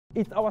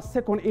It's our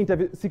second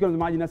interview, Sequence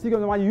Imagine.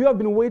 Sequence Imagine, you have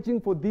been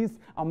waiting for this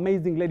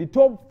amazing lady,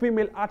 top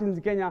female artist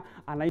in Kenya,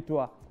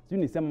 anaitwa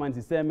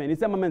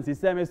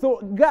niseme. So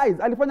guys,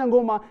 alifanya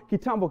ngoma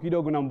kitambo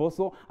kidogo na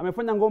Mbosso,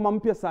 amefanya ngoma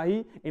mpya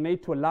sahi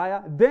inaitwa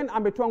Liar, then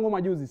ametoa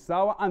ngoma juzi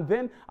sawa, and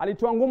then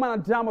alitoa ngoma na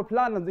Diamond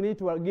Platnumz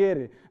inaitwa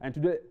Gere. And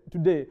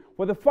today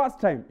for the first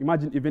time,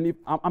 imagine, even if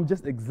I'm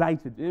just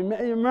excited,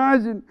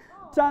 imagine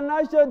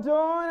Tanasha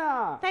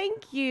Dona.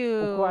 Thank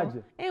you.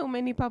 Ukwaje?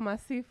 Umenipa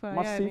masifa.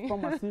 Masifa.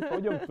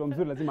 Unajua mtu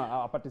mzuri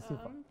lazima apate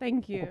sifa.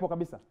 Thank you. Uko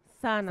kabisa?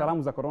 Sana.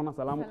 Salamu za corona,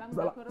 salamu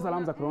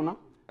za corona.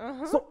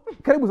 So,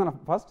 karibu sana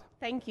first.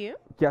 Thank you.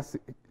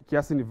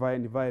 Kiasi nivae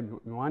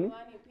miwani.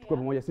 Kwa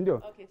pamoja, si ndio?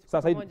 Okay,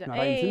 sasa hivi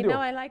na line, si ndio?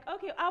 Now I like,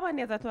 okay, hawa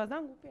ni za toa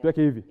zangu pia.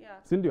 Tuweke hivi.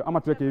 Si ndio?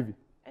 Ama tuweke hivi.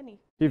 Any.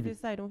 Hivi.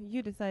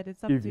 You decide,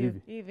 it's up to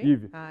you.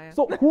 Hivi.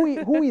 So,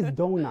 who is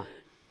Dona?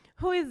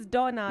 Who is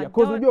Dona? Yeah,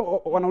 because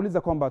unajua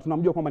wanauliza kwamba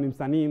tunamjua kwamba ni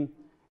msanii,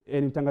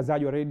 ni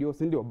mtangazaji wa radio,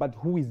 si ndio? But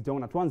who is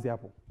Dona? Tuanze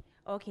hapo.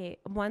 Okay,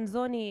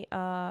 mwanzoni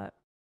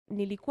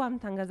nilikuwa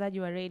mtangazaji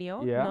wa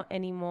radio, not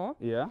anymore.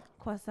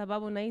 Kwa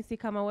sababu nahisi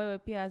kama wewe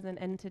pia as an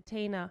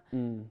entertainer,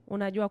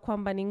 unajua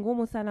kwamba ni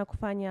ngumu sana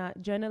kufanya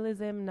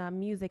journalism na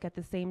music at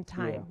the same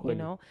time, you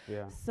know.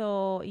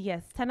 So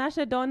yes,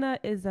 Tanasha Dona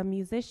is a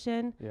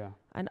musician,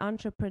 an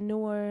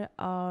entrepreneur,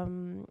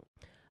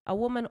 a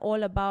woman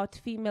all about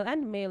female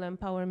and male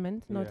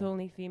empowerment, not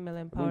only female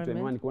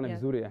empowerment.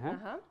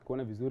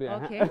 Kuona vizuri,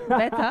 Okay,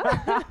 better.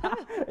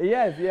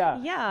 Yes,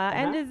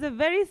 and is a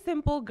very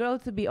simple girl,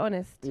 to be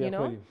honest, you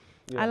know.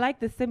 I like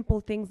the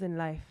simple things in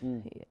life.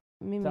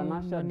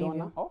 Tanasha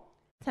Dona. Oh?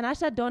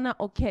 Tanasha Dona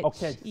Okech.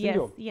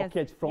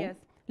 Okech from? Yes.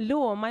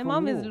 Luo. My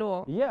mom is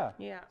Luo.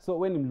 Yeah. So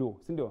when in Luo,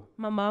 sindio?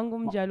 Mama angu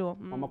Mjaluo.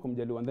 Mama ko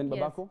Mjaluo. And then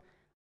babako?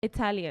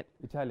 Italian.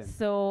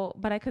 So,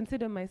 but I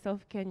consider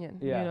myself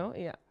Kenyan, you know?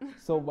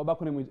 So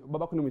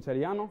babako ni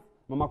Italiano,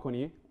 mamako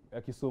ni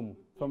Kisumu,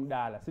 from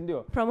Dallas,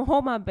 sindio? From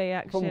Homa Bay,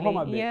 actually. From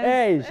Homa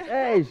Bay.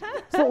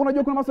 So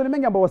unajua kuna maswali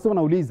mengi ambao wase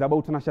wanauliza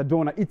about Tanasha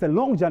Dona. It's a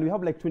long journey. We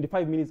have like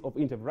 25 minutes of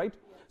interview, right?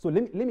 So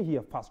let me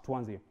hear first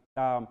tuanze.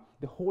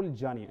 The whole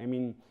journey, I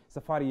mean,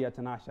 safari ya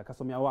Tanasha,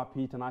 kasomea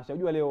wapi Tanasha?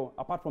 Unajua leo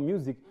apart from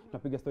music,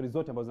 tunapiga stories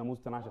zote ambazo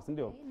zinamhusu Tanasha, si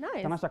ndio?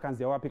 Nice. Tanasha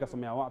kaanzia wapi,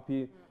 kasomea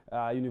wapi,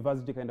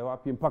 university kaenda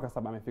wapi, mpaka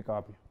sasa amefika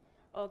wapi?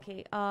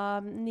 Okay,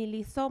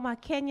 nilisoma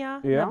Kenya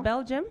na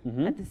Belgium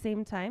at the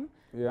same time.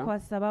 Kwa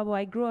sababu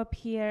I grew up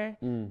here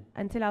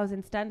until I was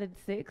in standard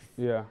 6.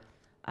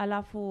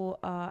 Alafu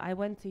I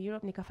went to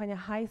Europe, nikafanya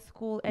high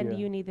school and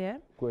uni there.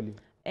 Kweli.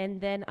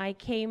 And then I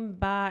came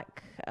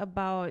back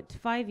about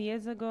 5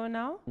 years ago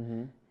now.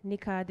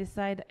 Nika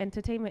decide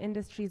entertainment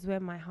industry is where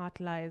my heart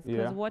lies.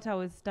 Because what I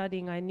was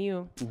studying, I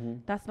knew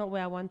that's not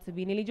where I want to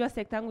be. Nilijua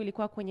sekta yangu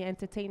ilikuwa kwenye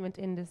entertainment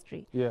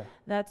industry.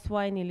 That's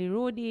why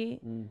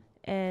nilirudi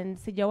and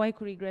sijawahi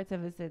kuregret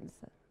ever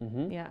since.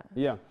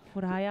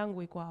 Furaha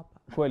yangu iko hapa.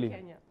 Kweli.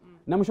 Kenya.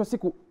 Na mwisho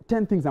siku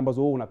 10 things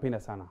ambazo wewe unapenda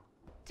sana.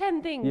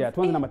 10 things?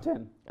 Tuanze number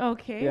 10.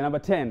 Okay.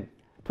 Number 10.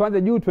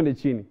 Tuanze juu twende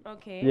chini.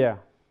 Okay.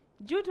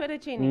 Juu twende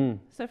chini.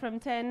 So from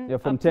 10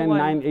 from 10,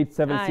 9, 8,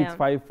 7, 6,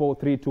 5, 4,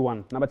 3, 2,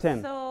 1. Number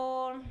 10.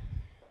 So,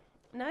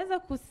 naweza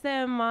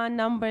kusema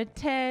number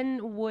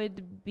 10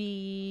 would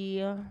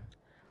be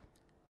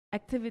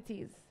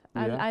activities.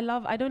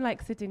 I don't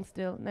like sitting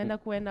still. Naenda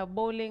kuenda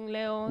bowling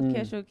leo,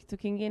 kesho kitu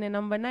kingine.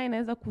 Number 9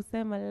 naweza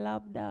kusema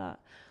labda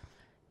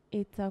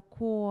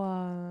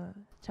itakuwa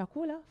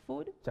chakula,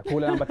 food.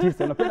 Chakula number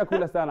 9. Unapenda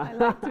kula sana. I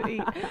like to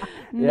eat.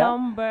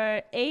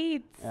 Number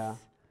 8.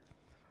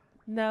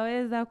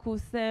 Naweza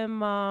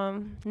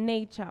kusema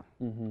nature.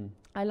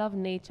 I love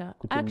nature.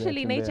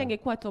 Actually, nature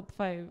ingekuwa top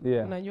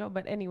 5. Unajua,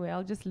 but anyway,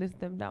 I'll just list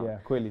them down.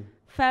 Kweli.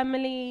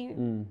 Family,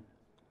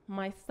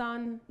 my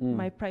son,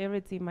 my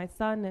priority, my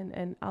son,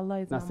 and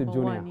Allah is number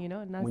 1, you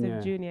know,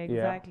 Nasib Junior,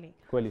 exactly.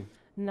 Kweli.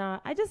 Na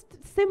I just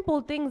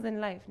simple things in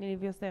life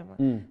nilivyosema.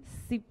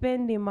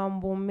 Sipendi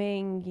mambo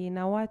mengi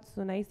na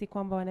watu nahisi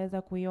kwamba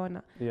wanaweza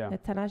kuiona. Na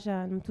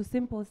Tanasha mtu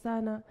simple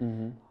sana.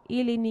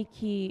 Ili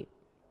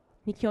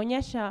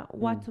nikionyesha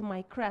watu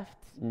my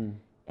craft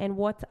and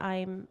what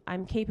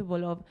I'm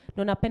capable of.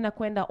 Ndo napenda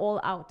kwenda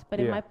all out. But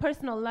in my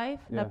personal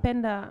life,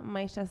 napenda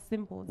maisha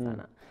simple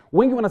sana.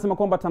 Wengi wanasema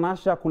kwamba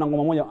Tanasha kuna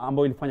ngoma moja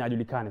ambayo ilifanya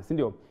ajulikane, si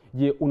ndio?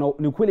 Je,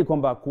 ni kweli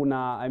kwamba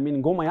kuna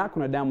ngoma yako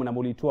na Diamond ambayo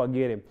ulitoa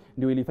Gere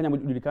ndio ilifanya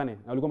ajulikane?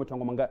 Na ulikuwa umetoa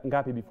ngoma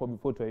ngapi before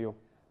to hiyo?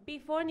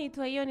 Before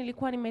nitoa hiyo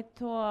nilikuwa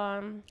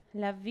nimetoa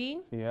La Vie.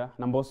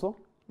 Na Mbosso?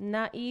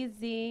 Na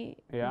Easy,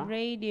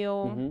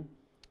 Radio.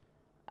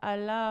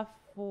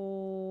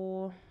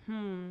 Alafu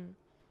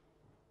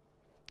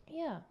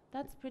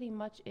that's pretty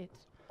much it.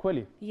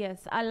 Kweli?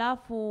 Yes,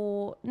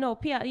 alafu no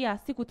pia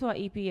sikutoa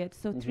EP yet,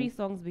 so 3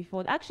 songs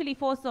before. Actually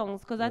 4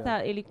 songs because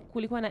hata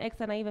kulikuwa na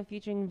Exa na Eva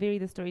featuring Very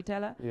the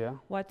Storyteller.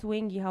 Watu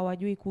wengi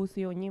hawajui kuhusu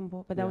hiyo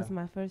nyimbo, but that was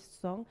my first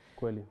song.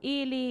 Kweli.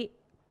 Ili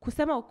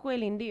kusema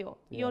ukweli ndio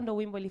hiyo ndo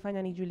wimbo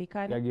ilifanya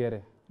nijulikane. Ya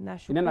Gere.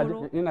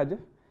 Nashukuru. Ninaje?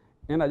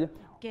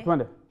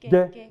 Twende.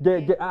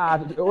 Ge.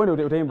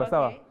 Wewe utaimba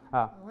sawa?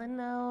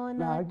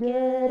 Wanaona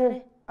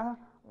Gere.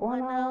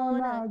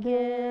 Wanaona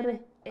Gere.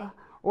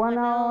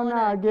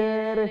 wanaona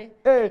gere,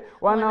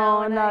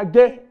 wanaona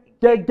ge.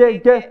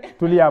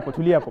 Tulia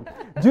hapo.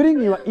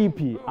 During your EP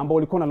ambao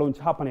ulikuwa na launch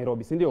hapa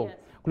Nairobi, si ndio? Yes.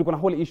 Kulikuwa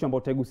na whole issue ambayo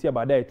tutaigusia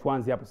baadaye,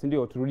 tuanze hapo, si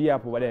ndio? Turudie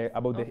hapo baadaye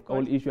about the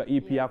whole issue ya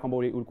EP yako ambao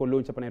ulikuwa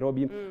launch hapa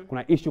Nairobi.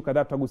 Kuna issue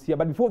kadhaa tutagusia,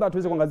 but before that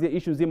tuweze kuangazia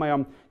issue nzima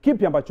ya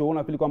kipi ambacho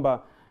unafeel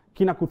kwamba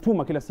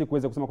kinakutuma kila siku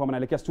uweze kusema kwamba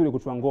naelekea studio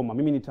kutoa ngoma.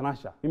 Mimi ni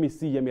Tanasha, mimi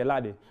si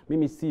Yemialade,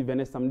 mimi si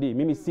Vanessa Mdee,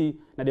 mimi si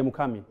Nadia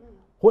Mukami.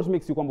 What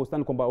makes you kwamba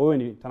stand kwamba wewe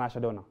ni Tanasha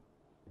Dona?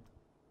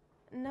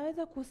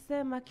 Naweza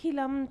kusema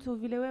kila mtu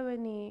vile wewe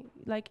ni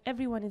like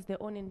everyone is their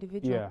own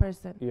individual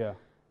person.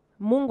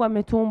 Mungu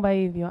ametuumba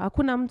hivyo.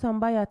 Hakuna mtu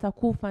ambaye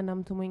atakufa na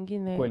mtu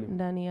mwingine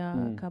ndani ya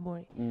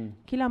kaburi.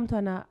 Kila mtu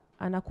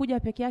anakuja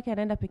peke yake,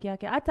 anaenda peke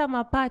yake. Hata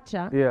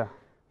mapacha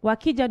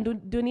wakija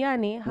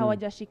duniani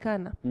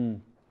hawajashikana.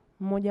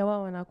 Mmoja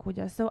wao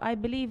anakuja. So I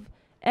believe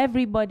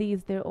everybody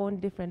is their own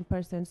different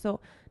person. So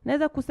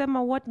naweza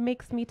kusema what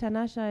makes me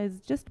Tanasha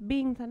is just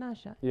being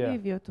Tanasha.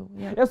 Hivyo tu.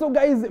 So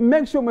guys,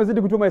 make sure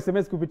mwezidi kutuma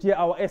SMS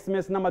kupitia our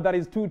SMS number that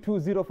is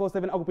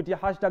 22047 au kupitia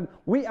hashtag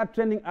we are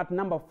trending at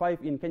number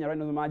 5 in Kenya right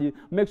now.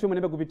 Make sure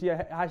mniambie kupitia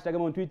hashtag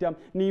on Twitter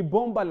ni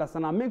bomba la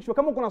sana. Make sure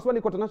kama kuna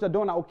swali kwa Tanasha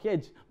Dona au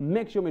Cage,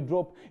 make sure me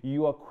drop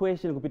your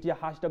question kupitia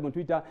hashtag on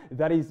Twitter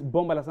that is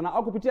bomba la sana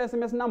au kupitia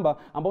SMS number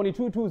ambao ni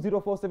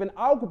 22047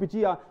 au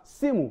kupitia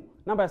simu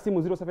namba ya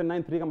simu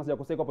 0793 kama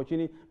sijakosea hapo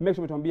chini. Make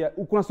sure mtuambia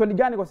kuna swali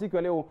gani kwa siku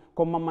ya leo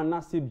kwa Mama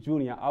Nasib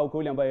Junior au kwa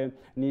yule ambaye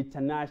ni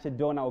Tanasha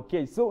Dona.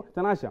 Okay, so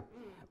Tanasha,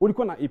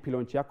 ulikuwa na EP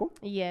launch yako?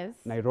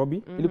 Yes.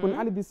 Nairobi. Ilikuwa ni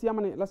early this year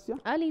ama last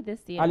year? Early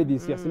this year. Early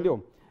this year, si ndio?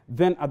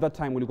 Then at that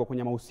time ulikuwa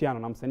kwenye mahusiano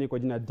na msanii kwa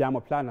jina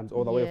Diamond Platnumz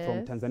all the way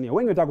from Tanzania.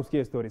 Wengi wanataka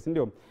kusikia story, si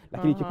ndio?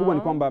 Lakini kikubwa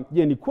ni kwamba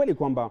je, ni kweli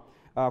kwamba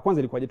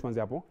kwanza ilikuwaje, tuanze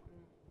hapo?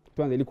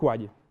 Tuanze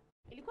ilikuwaje?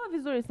 Ilikuwa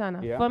vizuri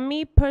sana. For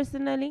me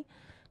personally,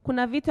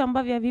 kuna vitu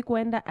ambavyo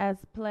havikuenda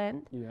as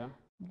planned.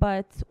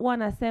 But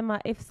wanasema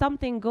if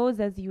something goes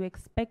as you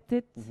expect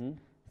it,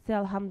 say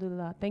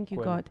alhamdulillah, thank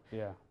you God.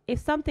 If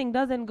something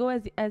doesn't go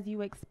as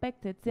you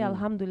expected, say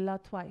alhamdulillah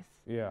twice.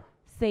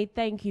 Say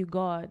thank you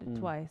God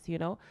twice, you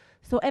know.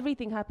 So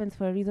everything happens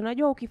for a reason.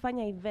 Unajua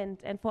ukifanya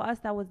event, and for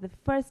us that was the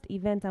first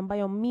event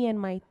ambayo me and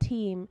my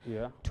team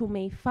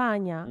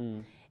tumeifanya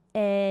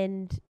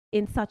and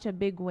in such a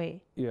big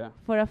way.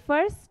 For a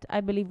first,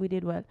 I believe we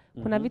did well.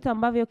 Kuna vitu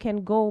ambavyo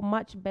can go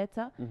much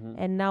better,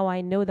 and now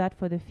I know that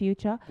for the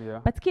future.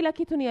 But kila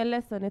kitu ni a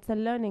lesson, it's a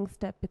learning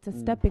step, it's a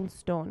stepping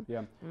stone.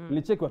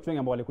 Nilicheki watu wengi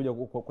ambao walikuja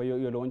kwa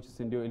hiyo launch,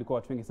 si ndio? Ilikuwa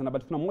watu wengi sana,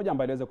 but kuna mmoja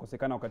ambaye aliweza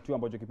kukosekana wakati huo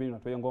ambacho kipindi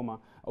unatoa ngoma,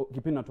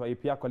 kipindi unatoa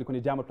EP yako, alikuwa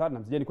ni Diamond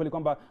Platnumz. Je, ni kweli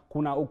kwamba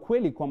kuna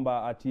ukweli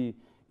kwamba ati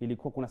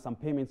ilikuwa kuna some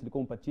payments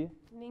ilikuwa umpatie?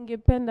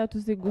 Ningependa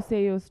tusigusie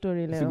hiyo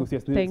story leo.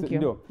 Thank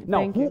you.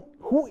 Now,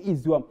 who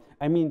is your,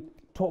 I mean,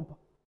 top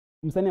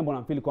msanii ambao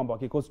unamfeel kwamba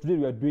because today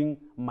we are doing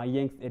my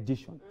Yanks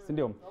edition, si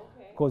ndio?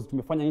 Because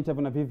tumefanya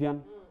interview na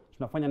Vivian,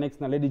 tunafanya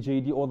next na Lady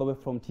JD all the way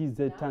from TZ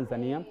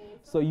Tanzania.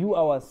 So you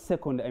are our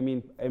second, I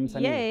mean,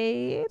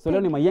 msanii. So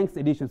leo ni my Yanks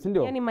edition, si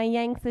ndio? Yani my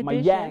Yanks edition.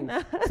 My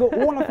Yanks. So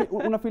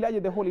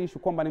unafeelaje the whole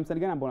issue kwamba ni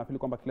msanii gani ambao unafeel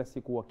kwamba kila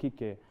siku wa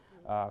kike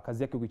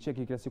kazi yake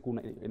ukicheki kila siku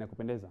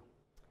inakupendeza?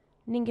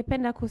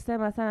 Ningependa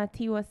kusema sana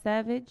Tiwa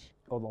Savage.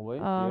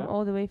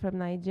 All the way from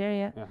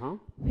Nigeria.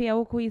 Pia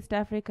huku East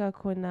Africa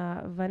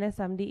kuna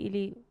Vanessa Mdee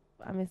ili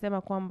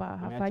amesema kwamba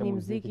hafanyi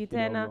muziki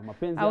tena.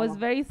 I was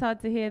very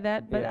sad to hear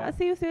that, but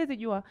siwezi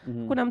jua.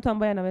 Kuna mtu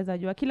ambaye anaweza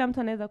jua. Kila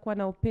mtu anaweza kuwa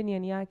na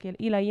opinion yake,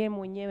 ila yeye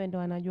mwenyewe ndo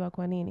anajua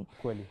kwa nini.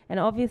 And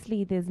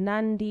obviously there's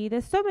Nandi,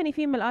 there's so many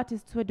female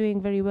artists who are doing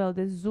very well.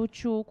 There's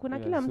Zuchu, kuna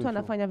kila mtu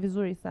anafanya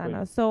vizuri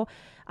sana. So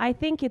I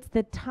think it's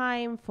the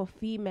time for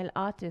female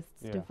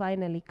artists to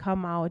finally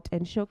come out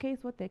and showcase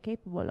what they're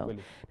capable of.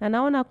 Na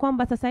naona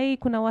kwamba sasa hii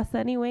kuna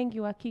wasanii wengi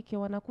wa kike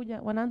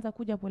wanaanza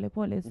kuja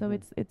polepole. So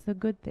it's a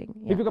good thing.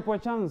 If you get a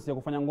chance ya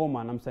kufanya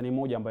ngoma na msanii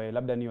mmoja ambaye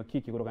labda ni wa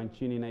kike kutoka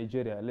nchini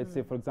Nigeria, let's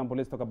say for example,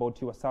 let's talk about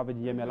Tiwa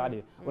Savage,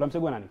 Yemialade,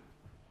 unamchagua nani?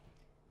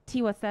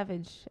 Tiwa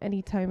Savage,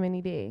 anytime,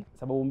 any day.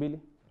 Sababu mbili?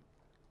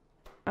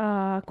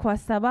 Kwa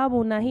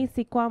sababu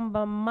nahisi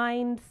kwamba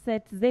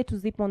mindset zetu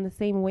zipo on the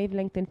same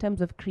wavelength in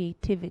terms of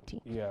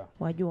creativity.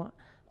 Wajua.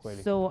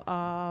 So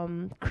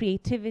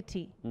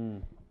creativity.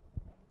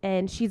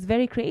 And she's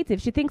very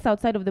creative. She thinks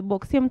outside of the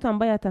box. Sio mtu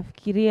ambaye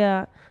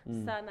atafikiria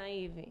sana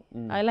hivi.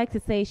 I like to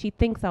say she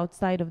thinks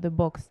outside of the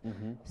box.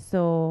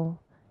 So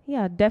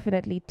yeah,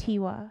 definitely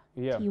Tiwa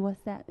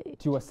Savage.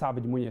 Tiwa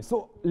Savage mwenyewe.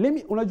 So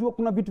unajua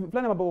kuna vitu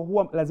fulani ambavyo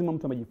huwa lazima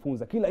mtu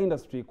amejifunza. Kila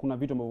industry kuna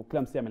vitu ambavyo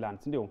kila msanii amelearn,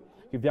 si ndio?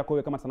 Kivyako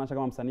wewe kama Tanasha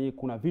kama msanii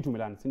kuna vitu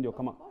umelearn, si ndio?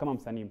 Kama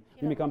msanii.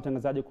 Mimi kama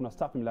mtangazaji kuna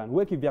stuff umelearn.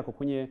 Wewe kivyako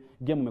kwenye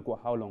game umekuwa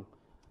how long?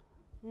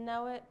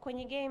 Na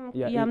kwenye game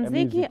ya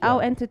muziki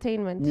au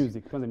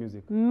entertainment? Kwanza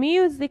music.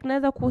 Music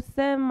naweza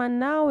kusema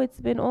now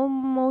it's been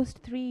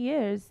almost 3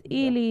 years.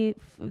 Ili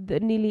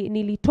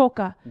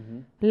nilitoka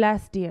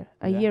last year,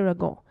 a year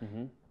ago.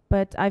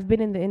 But I've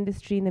been in the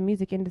industry, in the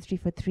music industry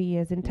for 3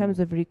 years in terms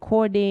of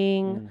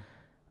recording,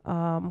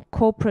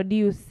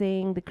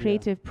 co-producing, the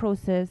creative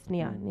process.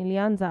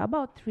 Nilianza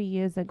about 3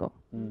 years ago.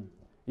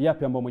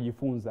 Yapi ambao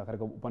umejifunza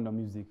katika upande wa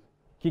music?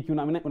 Kiki,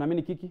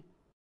 unaamini Kiki?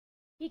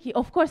 Kiki,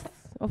 of course.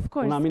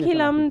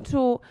 Kila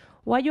mtu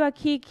wajua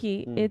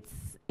Kiki,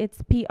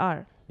 it's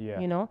PR.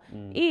 You know,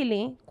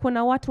 ili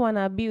kuna watu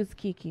wana abuse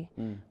Kiki.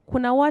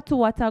 Kuna watu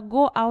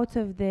go out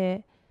of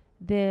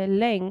the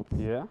length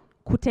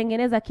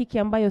kutengeneza Kiki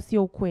ambayo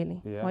sio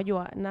ukweli.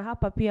 Wajua, na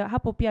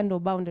hapo pia ndo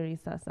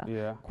boundaries sasa.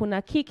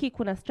 Kuna Kiki,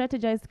 kuna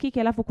strategized Kiki,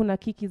 alafu kuna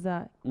Kiki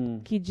za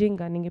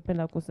kijinga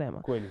ningependa kusema.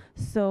 Kweli.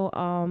 So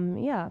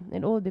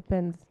it all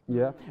depends.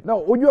 Now,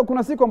 unajua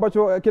kuna siku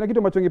ambacho kina kitu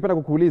ambacho ningependa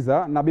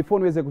kukuuliza, na before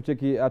niweze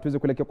kucheki tuweze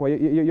kuelekea kwa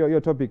hiyo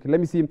topic. Let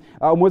me see,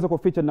 umeweza ku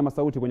feature na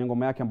Masauti kwenye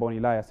ngoma yake ambayo ni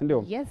Laya, si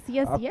ndio? Yes.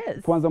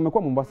 Kwanza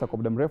umekuwa Mombasa kwa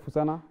muda mrefu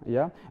sana.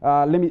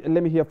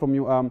 Let me hear from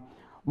you.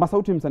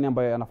 Masauti msanii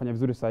ambaye anafanya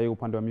vizuri sasa hivi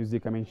upande wa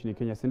music nchini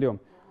Kenya, si ndio?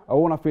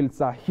 Una feel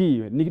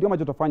sahihi ni kitu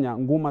ambacho tutafanya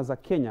ngoma za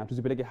Kenya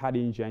tuzipeleke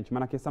hadi nje ya nchi?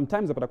 Maana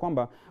sometimes unapata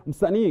kwamba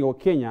msanii wa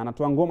Kenya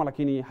anatoa ngoma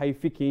lakini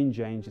haifiki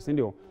nje ya nchi, si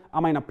ndio?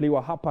 Ama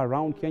inaplaywa hapa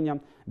around Kenya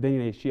then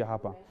inaishia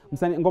hapa.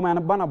 Msanii ngoma ya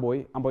Burna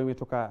Boy ambayo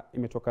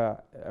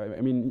imetoka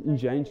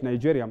nje ya nchi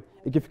Nigeria,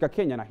 ikifika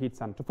Kenya na hit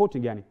sana. Tofauti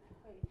gani?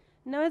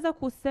 Naweza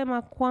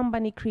kusema kwamba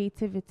ni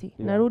creativity.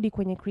 Narudi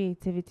kwenye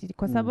creativity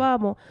kwa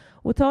sababu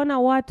utaona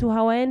watu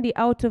hawaendi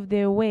out of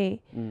their way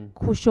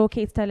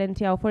kushowcase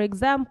talent yao. For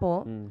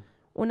example,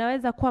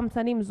 unaweza kuwa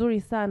msanii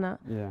mzuri sana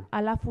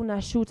alafu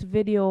una shoot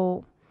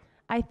video.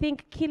 I think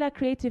kila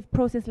creative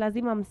process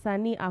lazima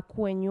msanii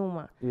akuwe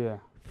nyuma.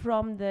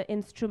 From the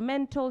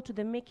instrumental to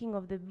the making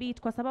of the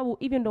beat, kwa sababu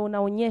even ndo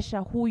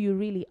unaonyesha who you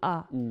really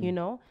are, you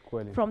know.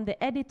 From the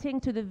editing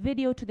to the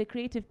video to the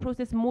creative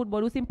process, mood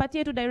board.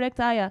 Usimpatie tu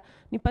director haya,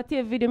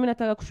 nipatie video, mimi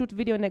nataka kushoot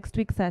video next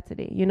week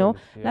Saturday, you know.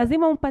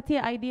 Lazima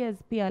umpatie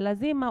ideas pia,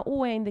 lazima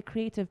uwe in the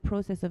creative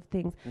process of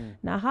things.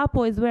 Na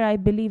hapo is where I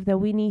believe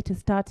that we need to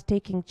start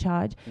taking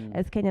charge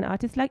as Kenyan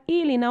artists. Like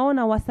ili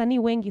naona wasanii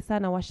wengi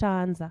sana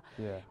washaanza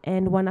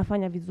and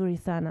wanafanya vizuri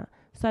sana.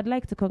 So I'd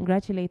like to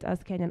congratulate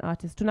us Kenyan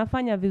artists.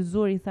 Tunafanya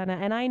vizuri sana,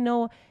 and I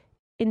know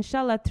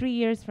inshallah 3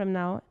 years from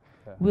now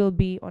we'll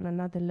be on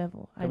another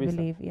level. I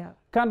believe,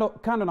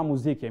 Kando na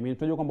muziki,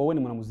 tunajua kwamba wewe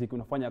ni mwanamuziki,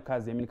 unafanya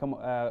kazi,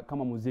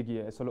 kama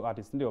muziki solo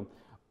artist, ndio?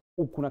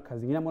 Kuna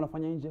kazi nyingine ambayo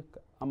unafanya nje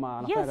ama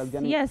anafanya kazi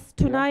gani? Yes,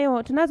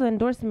 tunazo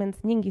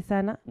endorsements nyingi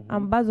sana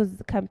ambazo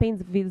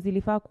campaigns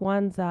zilifaa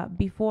kuanza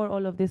before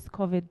all of this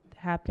COVID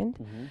happened.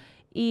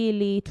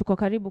 Ili tuko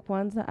karibu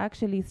kwanza.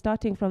 Actually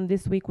starting from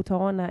this week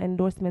utaona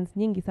endorsements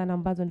nyingi sana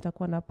ambazo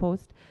nitakuwa na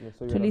post.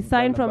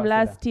 Tulisign from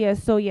last year,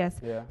 so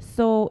yes.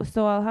 So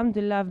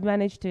alhamdulillah I've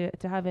managed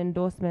to have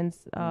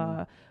endorsements.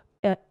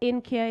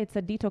 In Care, it's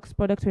a detox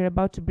product we're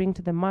about to bring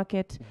to the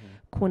market.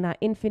 Kuna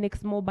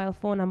Infinix mobile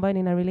phone ambayo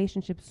nina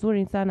relationship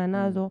nzuri sana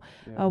nazo.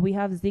 We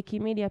have Ziki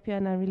Media pia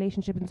na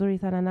relationship nzuri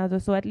sana nazo.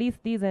 So at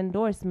least these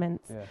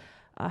endorsements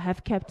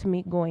have kept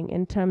me going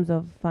in terms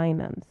of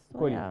finance.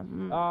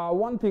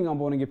 One thing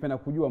ambayo ningependa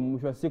kujua,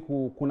 mwisho wa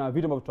siku kuna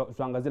vitu ambavyo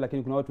tutaangazia,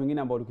 lakini kuna watu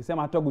wengine ambao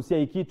tukisema hatagusia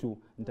hii kitu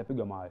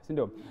nitapigwa mawe, si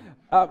ndio?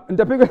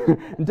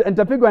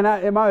 Nitapigwa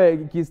na mawe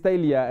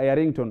kistyle ya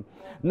ringtone.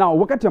 Now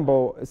wakati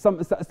ambao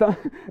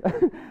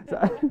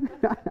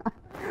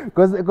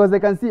because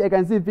I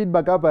can see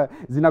feedback hapa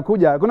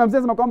zinakuja. Kuna mzee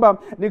anasema kwamba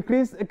ni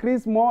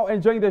Chris Moore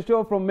enjoying the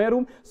show from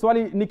Meru.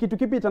 Swali ni kitu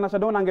kipi Tanasha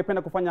Dona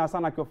angependa kufanya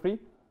sana akiwa free?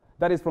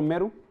 That is from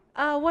Meru.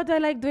 What do I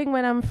like doing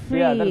when I'm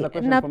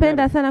free?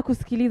 Napenda sana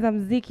kusikiliza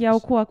muziki au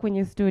kuwa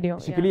kwenye studio.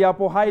 Shikilia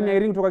hapo. Hi,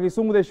 Nairing kutoka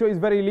Kisumu. The show is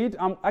very lit.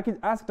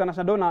 Ask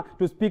Tanasha Dona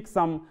to speak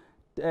some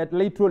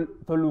literal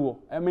Luo.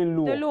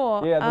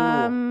 Luo.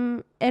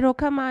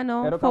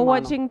 Erokamano for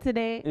watching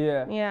today.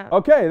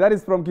 Okay, that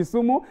is from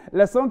Kisumu.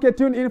 Lesonke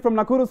tune in from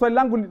Nakuru. Swali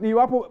langu ni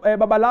wapo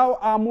baba lao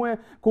amue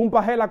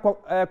kumpa hela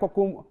kwa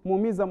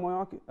kumuumiza moyo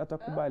wake,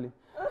 atakubali?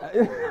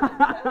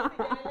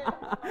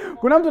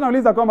 Kuna mtu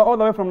anauliza kwamba all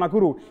the way from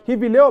Nakuru,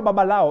 hivi leo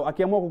baba lao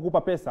akiamua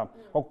kukupa pesa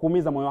kwa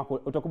kukuumiza moyo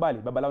wako, utakubali?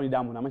 Baba lao ni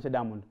Diamond, na maisha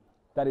Diamond.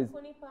 That is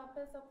kunipa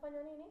pesa kufanya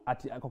nini?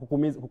 Ati kwa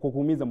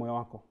kukuumiza moyo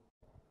wako.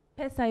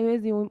 Pesa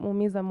haiwezi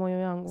uumiza moyo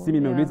yangu. Si mimi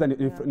nimeuliza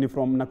ni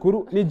from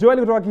Nakuru. Ni Joel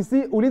kutoka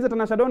Kisii. Uliza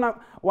Tanasha Dona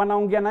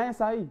wanaongea naye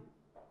saa hii.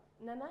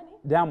 Na nani?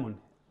 Diamond.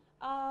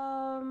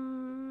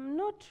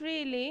 Not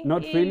really.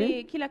 Not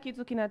really? Kila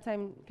kitu kina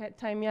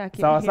time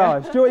yake.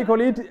 Sawa. Show iko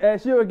lit.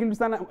 Show iko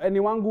sana. Ni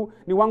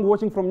wangu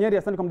watching from Nyeri.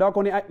 Asante kwa muda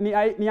wako.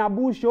 Ni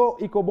Abu show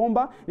iko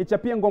bomba.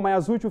 Nichapie ngoma ya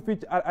Zuchu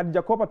fit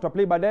Adjakopa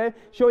tutaplay baadaye.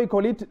 Show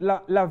iko lit.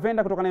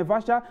 Lavenda kutoka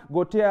Naivasha,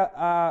 Gotea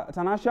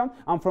Tanasha.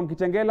 I'm from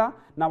Kitengela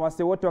na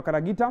wase wote wa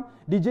Karagita.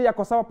 DJ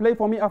yako sawa, play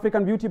for me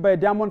African Beauty by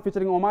Diamond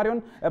featuring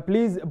Omarion.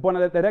 Please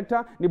bona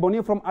director. Ni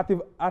Boni from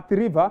Athi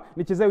River.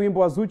 Nichezee wimbo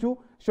wa Zuchu.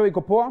 Show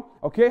iko poa.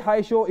 Okay,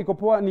 hi show iko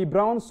poa. Ni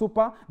Brown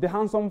Super, the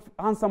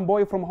handsome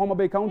boy from Homa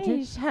Bay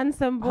County.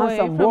 Handsome boy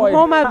from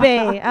Homa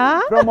Bay.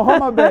 From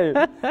Homa Bay.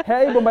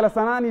 Hey, Bombala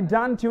Sanani,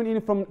 Dan tune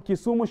in from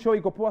Kisumu. Show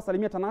iko poa.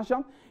 Salimia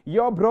Tanasha.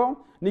 Yo bro,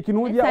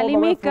 nikinudia all the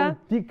way from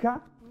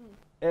Thika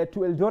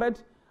to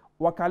Eldoret.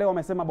 Wakale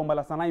wamesema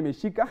Bombala Sanani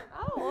imeshika.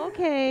 Oh,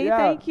 okay.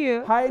 Thank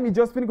you. Hi, ni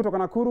Josephine kutoka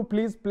Nakuru.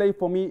 Please play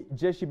for me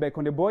Jeshi by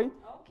Konde Boy.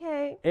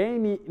 Okay.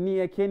 Bye.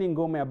 Niekeni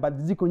ngoma ya but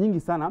ziko nyingi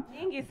sana.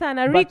 Nyingi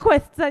sana.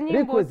 Requests za nyimbo.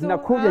 Requests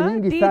zinakuja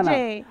nyingi sana.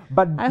 DJ,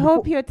 I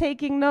hope you're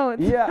taking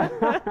notes. Yeah.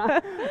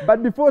 But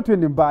before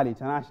tuende mbali,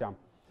 Tanasha,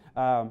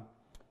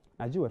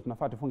 najua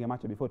tunafaa tufunge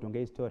macho before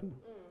tuongee story.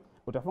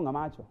 Utafunga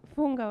macho?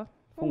 Funga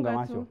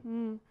macho.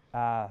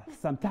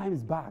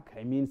 Sometimes back,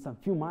 I mean some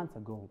few months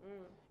ago,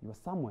 you were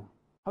somewhere.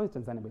 How is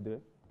Tanzania, by the way?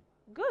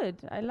 Good,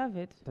 I love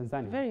it.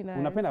 Tanzania. Very nice.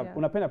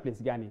 Unapenda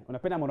place gani?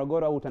 Unapenda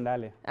Morogoro au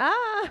Tandale?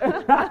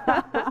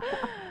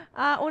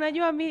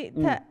 Unajua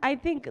I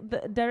think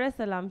Dar es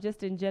Salaam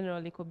just in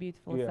general iko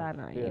beautiful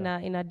sana.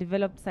 In a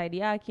developed side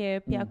yake,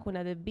 pia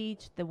kuna the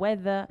beach, the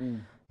weather.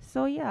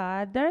 So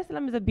yeah, Dar es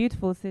Salaam is a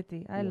beautiful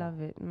city. I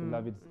love it. You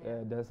love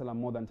it, Dar es Salaam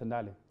more than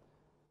Tandale?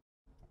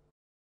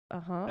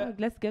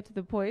 Let's get to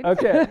the point.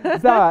 Okay.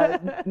 So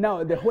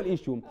now the whole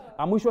issue.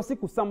 Mwisho wa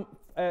siku some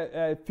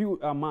few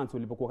months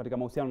ulipokuwa katika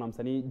mahusiano na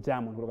msanii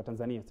Diamond kutoka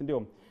Tanzania, si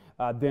ndio?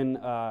 Then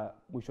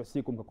mwisho wa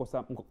siku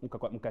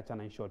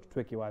mkaachana in short.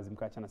 Tuweke wazi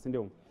mkaachana, si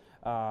ndio?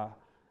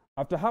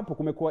 After hapo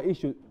kumekuwa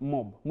issue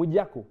mob.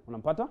 Mwijaku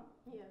unampata?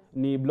 Yes.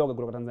 Ni blogger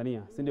kutoka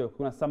Tanzania, si ndio?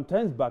 Kuna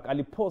sometimes back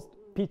alipost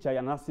picha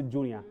ya Nasib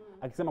Junior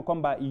akisema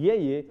kwamba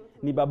yeye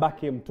ni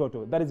babake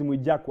mtoto. That is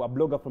Mwijaku, a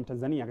blogger from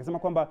Tanzania. Akisema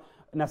kwamba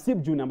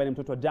Nasib Junior ambaye ni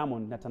mtoto wa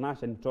Diamond na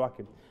Tanasha ni mtoto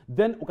wake.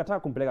 Then ukataka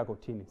kumpeleka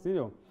kotini, si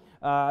ndio?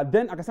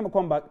 Then akasema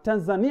kwamba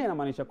Tanzania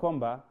inamaanisha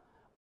kwamba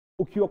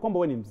ukiwa kwamba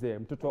wewe ni mzee,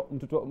 mtoto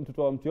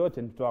wa mtu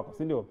yote ni mtoto wako,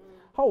 si ndio?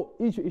 How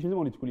issue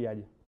nzima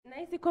ulichukuliaje?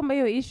 Nahisi kwamba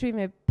hiyo issue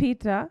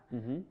imepita.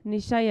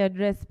 Nishai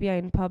address pia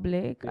in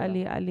public.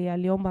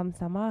 Aliomba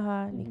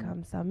msamaha,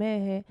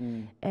 nikamsamehe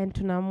and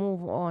tuna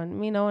move on.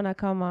 Mimi naona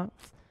kama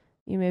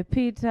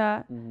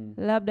imepita.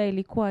 Labda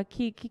ilikuwa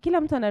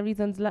kila mtu ana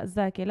reasons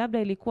zake. Labda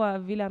ilikuwa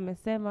vile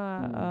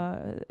amesema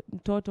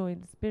mtoto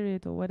in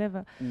spirit or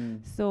whatever.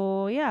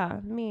 So yeah,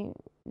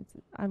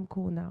 I'm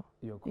cool now.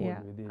 You're cool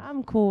with it.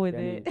 I'm cool with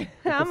it.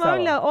 I'm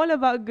all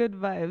about good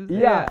vibes.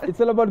 Yeah,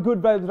 it's all about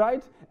good vibes,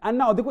 right? And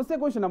now the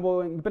question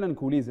ambayo ningependa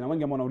nikuulize na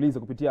wengi ambao wanauliza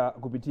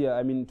kupitia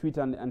I mean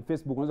Twitter and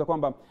Facebook, unaweza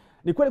kwamba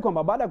ni kweli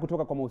kwamba baada ya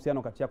kutoka kwa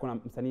mahusiano kati yako na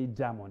msanii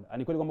Diamond,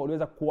 ni kweli kwamba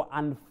uliweza kuwa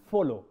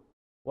unfollow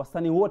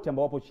wasanii wote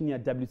ambao wapo chini ya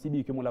WCB,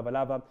 ikiwemo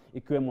Lava,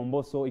 ikiwemo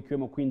Mbosso,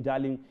 ikiwemo Queen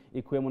Darling,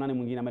 ikiwemo nani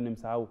mwingine ambaye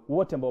nimemsahau,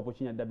 wote ambao wapo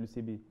chini ya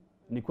WCB.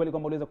 Ni kweli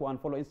kwamba uliweza ku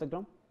unfollow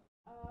Instagram?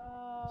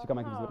 Shika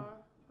mic vizuri.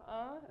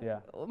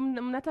 Yeah.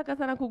 Mnataka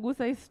sana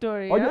kugusa hii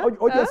story.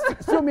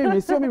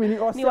 Sio mimi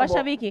ni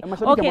washabiki.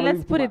 Okay,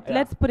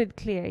 let's put it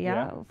clear,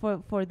 yeah?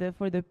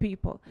 For the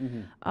people.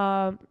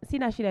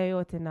 Sina shida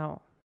yoyote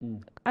nao.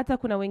 Hata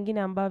kuna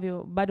wengine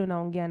ambavyo bado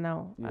naongea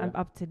nao,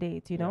 I'm up to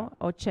date, you know,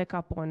 or check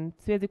up on.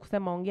 Siwezi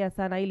kusema ongea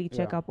sana ili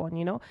check up on,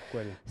 you know.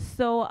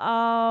 So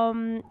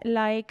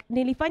like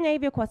nilifanya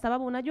hivyo kwa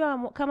sababu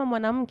unajua kama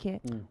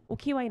mwanamke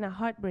ukiwa ina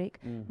heartbreak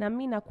na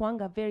mimi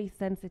nakuanga very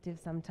sensitive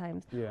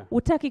sometimes.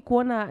 Utaki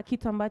kuona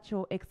kitu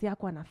ambacho ex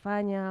yako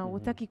anafanya,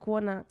 utaki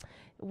kuona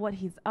what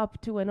he's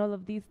up to and all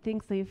of these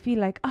things, so you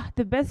feel like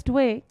the best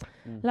way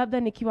labda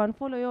nikiwa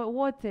unfollow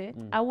wote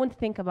I won't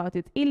think about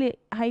it. Ile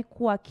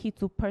haikuwa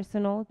kitu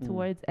personal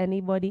towards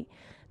anybody,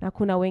 na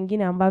kuna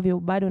wengine ambavyo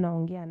bado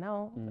naongea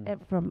nao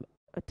from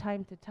time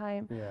to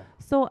time.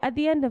 So at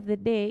the end of the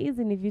day,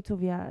 hizi ni vitu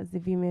vya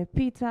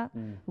vimepita.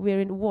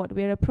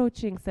 We're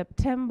approaching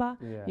September.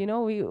 You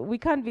know, we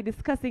can't be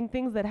discussing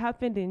things that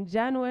happened in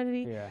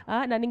January.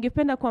 Na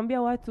ningependa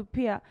kuambia watu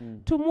pia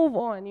to move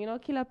on, you know,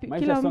 kila mtu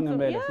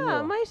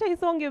maisha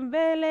isonge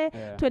mbele.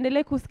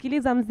 Tuendelee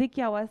kusikiliza muziki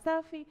ya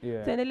Wasafi,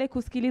 tuendelee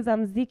kusikiliza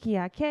muziki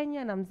ya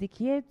Kenya na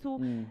muziki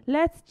yetu.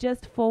 Let's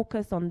just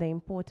focus on the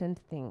important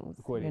things,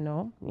 you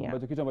know.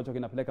 Ambacho kitu ambacho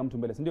kinapeleka mtu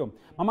mbele, si ndio?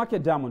 Mamake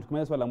Diamond,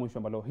 kumaliza swali la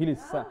mwisho ambalo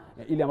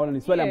ile ambalo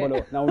ni swali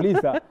ambalo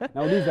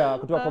nauliza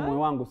kutoka kwa moyo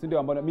wangu, si ndio?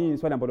 Ambalo mimi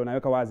swali ambalo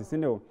naweka wazi, si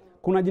ndio?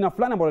 Kuna jina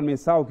fulani ambalo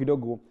nimesahau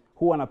kidogo,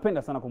 huwa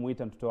anapenda sana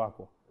kumuita mtoto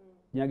wako.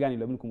 Jina gani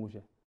leo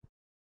nikumbushe?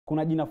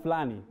 Kuna jina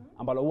fulani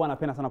ambalo huwa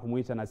anapenda sana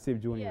kumuita Nasib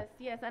Junior.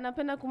 Yes,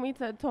 anapenda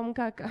kumuita Tom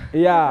Kaka.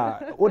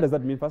 Yeah, what does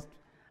that mean first?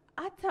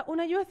 Hata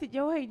unajua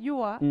sijawahi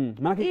jua.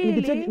 Maana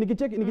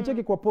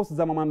nikicheki kwa post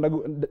za mama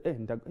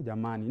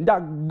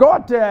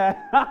Ndagote.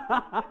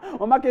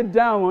 Mamake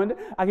Diamond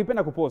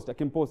akipenda kupost,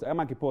 akimpost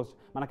ama akipost.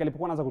 Maana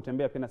alipokuwa anaanza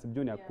kutembea pia Nasib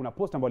Junior, kuna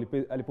post ambayo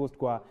alipost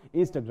kwa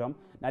Instagram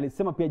na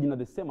alisema pia jina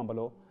the same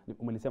ambalo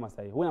umelisema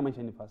sasa hivi. Wewe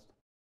unamaanisha ni first?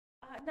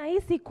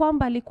 Nahisi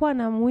kwamba alikuwa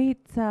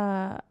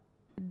anamuita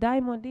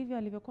Diamond hivyo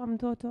alivyokuwa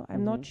mtoto.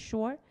 I'm not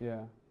sure.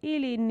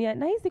 Ili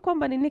nahisi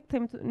kwamba ni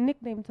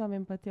nickname tu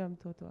amempatia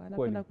mtoto.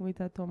 Anapenda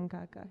kumuita Tom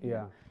Kaka.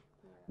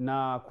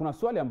 Na kuna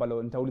swali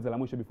ambalo nitauliza la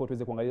mwisho before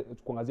tuweze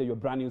kuangazia your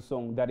brand new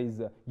song, that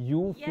is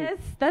you.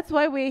 Yes, that's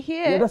why we're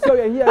here. Yeah, that's why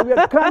we're here. We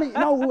are coming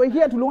now. We're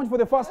here to launch for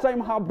the first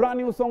time her brand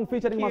new song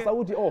featuring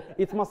Masauti. Oh,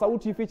 it's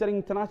Masauti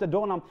featuring Tanasha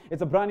Dona.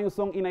 It's a brand new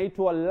song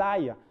inaitwa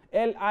Liar.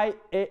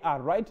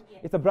 Liar, right?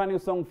 Yes. It's a brand new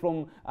song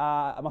from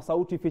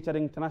Masauti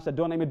featuring Tanasha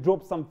Dona. It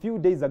dropped some few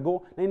days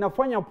ago. Na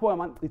inafanya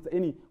poa, it's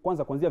any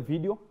kwanza kuanzia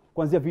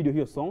video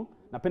hiyo song.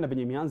 Napenda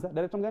venye imeanza.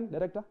 Director mgani?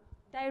 Director?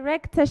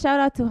 Director, shout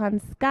out to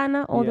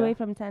Hanskana all the way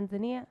from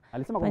Tanzania.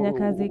 Alisema kwamba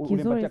kazi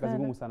kizuri kazi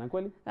ngumu sana,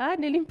 kweli?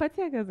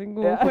 Nilimpatia kazi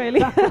ngumu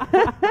kweli.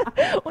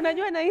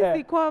 Unajua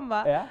nahisi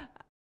kwamba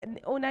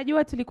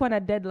unajua tulikuwa na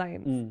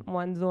deadlines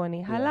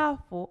mwanzoni.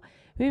 Halafu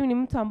mimi ni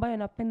mtu ambaye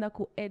anapenda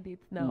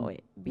kuedit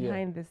nawe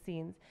behind the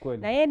scenes.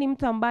 Na yeye ni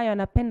mtu ambaye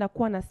anapenda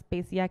kuwa na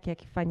space yake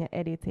akifanya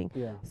editing.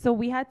 So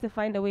we had to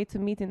find a way to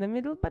meet in the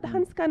middle, but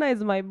Hanskana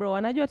is my bro.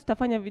 Anajua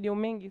tutafanya video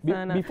mengi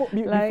sana.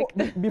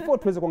 Before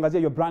tuweze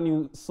kuangazia your brand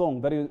new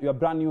song, that is your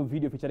brand new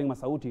video featuring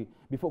Masauti,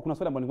 before kuna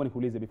swali ambalo nilikuwa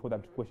nikuulize before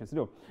that question.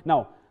 So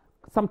now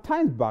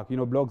sometimes back,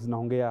 blogs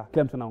naongea,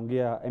 kila mtu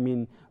anaongea,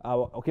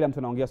 kila mtu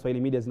anaongea,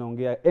 Swahili media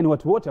zinaongea,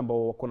 watu wote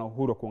ambao kuna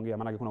uhuru wa kuongea,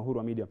 maana kuna uhuru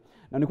wa media.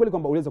 Na ni kweli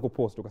kwamba uliweza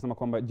kupost ukasema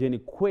kwamba je, ni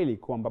kweli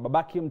kwamba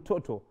babake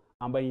mtoto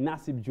ambaye ni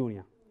Nasib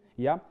Junior,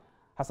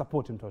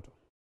 hasupport mtoto.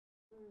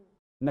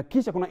 Na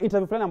kisha kuna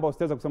interview fulani ambayo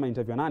sitaweza kusema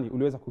interview nani,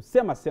 uliweza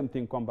kusema same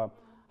thing kwamba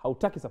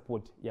hautaki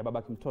support ya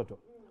babake mtoto.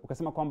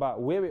 Ukasema kwamba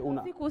wewe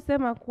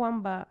sikusema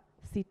kwamba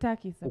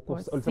sitaki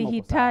support,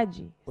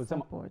 sihitaji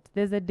support.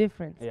 There's a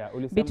difference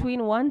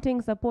between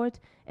wanting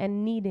support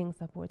and needing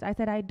support. I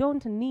said I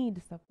don't need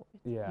support,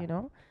 you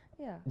know?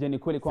 Je, ni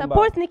kweli kwamba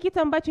support ni kitu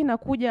ambacho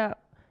inakuja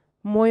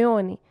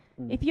moyoni.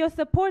 If you're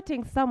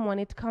supporting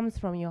someone, it comes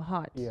from your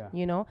heart,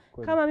 you know?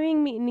 Kama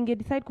mimi ninge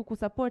decide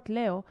kukusupport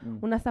leo,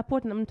 una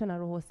support na mtu na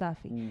roho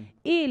safi.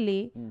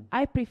 Ili,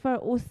 I prefer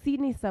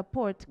usini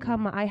support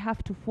kama I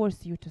have to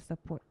force you to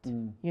support,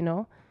 you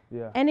know?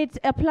 And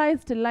it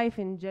applies to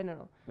life in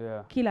general.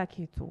 Kila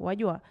kitu.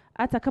 Wajua,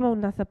 hata kama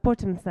una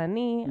support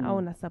msanii au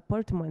una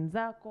support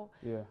mwenzako,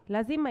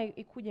 lazima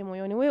ikuje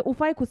moyoni. Wewe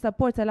ufai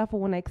kusupport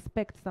alafu una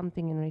expect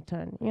something in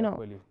return, you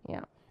know?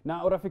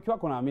 Na urafiki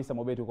wako na Hamisa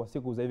Mobeto kwa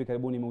siku za hivi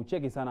karibuni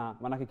nimeucheki sana,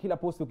 maana kila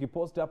post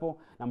ukipost hapo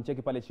na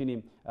mcheki pale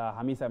chini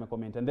Hamisa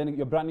amecomment. And then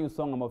your brand new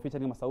song ambayo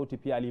featuring Masauti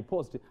pia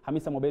alipost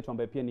Hamisa Mobeto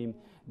ambaye pia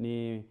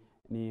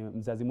ni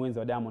mzazi mwenzi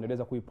wa Diamond,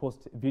 aliweza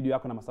kuipost video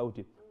yako na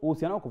Masauti.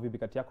 Uhusiano wako vipi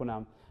kati yako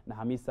na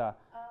Hamisa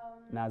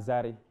na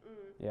Azari?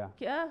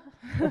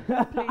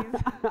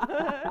 Please.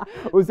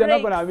 Uhusiano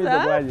wako na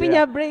Hamisa kwaje?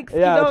 Finya breaks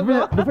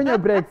kidogo. Finya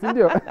breaks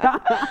ndio.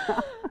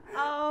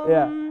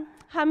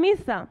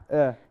 Hamisa,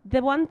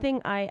 the one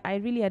thing I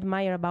really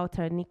admire about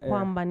her ni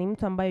kwamba ni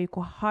mtu ambaye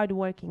yuko hard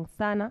working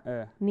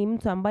sana, ni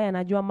mtu ambaye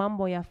anajua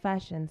mambo ya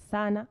fashion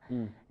sana,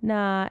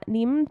 na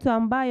ni mtu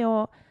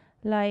ambayo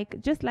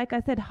just like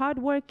I said,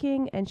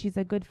 hardworking, and she's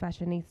a good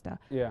fashionista.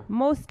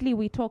 Mostly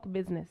we talk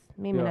business,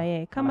 mimi na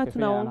yeye. Kama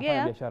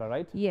tunaongea,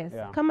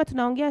 kama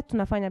tunaongea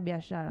tunafanya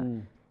biashara.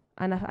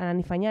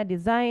 Ananifanyia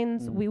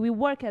designs. We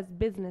work as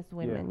business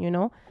women, you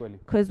know,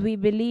 because we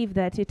believe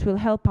that it will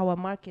help our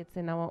markets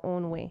in our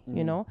own way,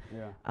 you know.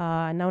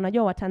 Na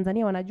unajua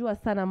Watanzania wanajua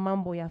sana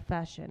mambo ya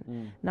fashion.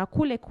 Na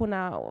kule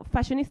kuna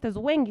fashionistas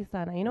wengi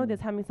sana, you know,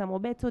 there's Hamisa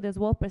Mobeto, there's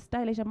Walper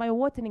Stylish, ambayo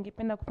wote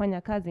ningependa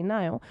kufanya kazi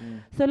nayo.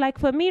 So like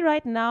for me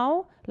right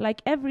now,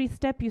 like every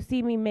step you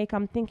see me make,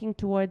 I'm thinking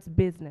towards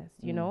business,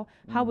 you know.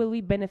 How will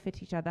we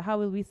benefit each other? How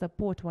will we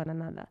support one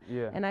another?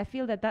 And I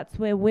feel that that's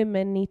where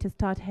women need to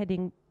start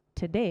heading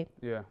today.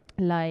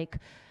 Like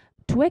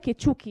tuweke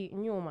chuki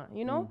nyuma,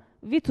 you know,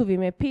 vitu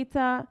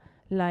vimepita.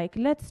 Like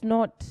let's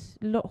not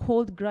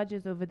hold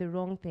grudges over the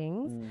wrong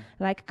things.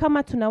 Like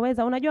kama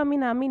tunaweza, unajua mimi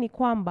naamini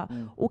kwamba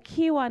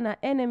ukiwa na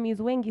enemies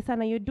wengi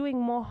sana, you're doing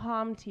more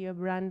harm to your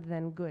brand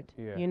than good,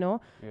 you know.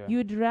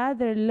 You'd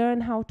rather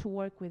learn how to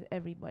work with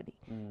everybody,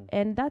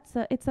 and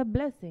it's a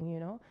blessing, you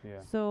know.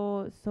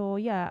 So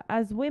yeah,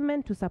 as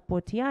women to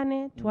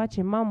supportiane,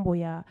 tuache mambo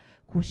ya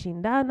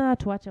kushindana,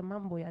 tuache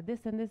mambo ya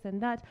this and this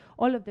and that.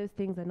 All of those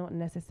things are not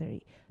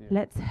necessary.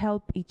 Let's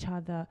help each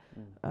other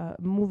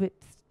move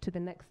it to the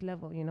next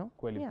level, you know.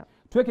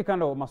 Tuweke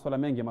kando maswali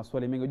mengi.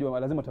 Unajua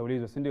lazima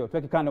taulizwe, si ndio?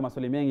 Tuweke kando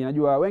maswali mengi.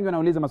 Najua wengi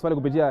wanauliza maswali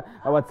kupitia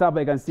WhatsApp,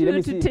 I can see. Let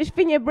me see.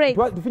 Tufinye break.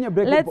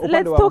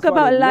 Let's talk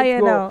about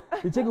Laya now.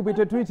 Nicheki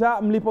kupitia Twitter,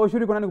 mlipa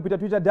ushuru kwa nani kupitia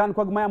Twitter? Dan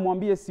Kwagmaya,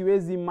 mwambie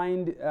siwezi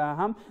mind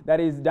that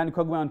is Dan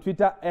Kwagmaya on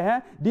Twitter.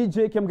 DJ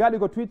Kemgali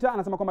kwa Twitter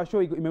anasema kwamba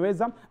show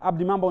imeweza.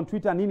 Abdi Mamba on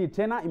Twitter, nini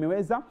tena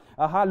imeweza.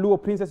 Luo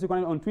Princess yuko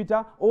on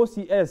Twitter.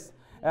 OCS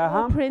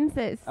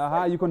Princess.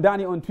 Yuko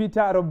ndani on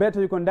Twitter.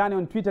 Roberto yuko ndani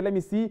on Twitter. Let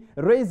me see.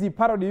 Razy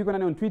Parody yuko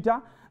ndani on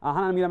Twitter. Na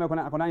mwingine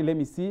ako ndani. Let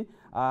me see.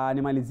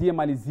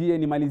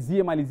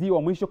 Nimalizie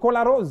wa mwisho.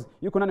 Cola Rose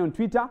yuko ndani on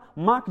Twitter.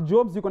 Mark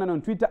Jobs yuko ndani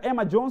on Twitter.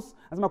 Emma Jones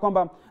anasema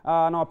kwamba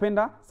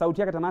nawapenda,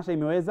 sauti yake Tanasha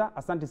imeweza.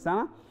 Asante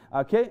sana.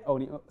 Okay.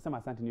 Sema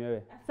asante ni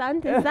wewe.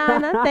 Asante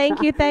sana.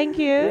 Thank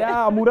you.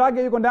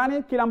 Murage yuko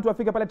ndani. Kila mtu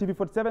afika pale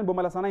TV47.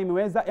 Bomba la Sanaa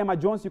imeweza. Emma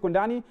Jones yuko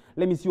ndani.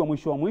 Let me see wa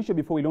mwisho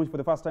before we launch for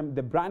the first time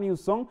the brand new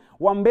song.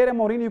 Wambere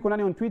Morini yuko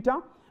ndani on Twitter.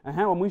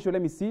 Wa mwisho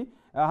let me see.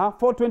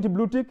 420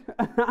 Blue Tick.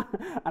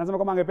 Anasema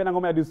kwamba angependa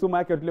ngoma ya Dusuma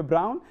yake Otile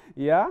Brown.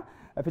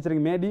 Featuring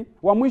Medi.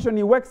 Wa mwisho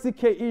ni Wexy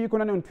KE yuko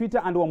ndani on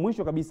Twitter, and wa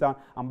mwisho kabisa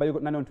ambaye yuko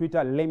ndani on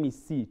Twitter, let me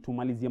see,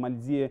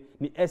 tumalizie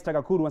ni Esther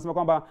Kakuru. Anasema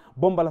kwamba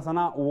Bomba la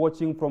Sanaa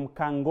watching from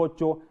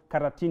Kangocho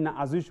Karatina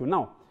as usual.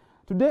 Now,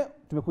 today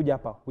tumekuja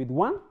hapa with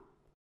one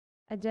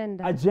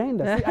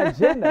Agenda. Si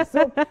agenda. So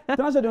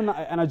Tanasha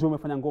Dona anajua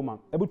umefanya ngoma.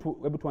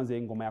 Hebu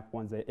tuanze ngoma yako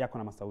kwanza yako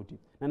na Masauti.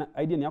 Na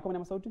idea ni yako na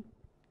Masauti?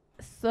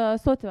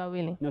 Sote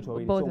wawili.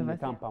 Both of us.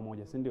 Mmekaa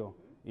pamoja, si ndio?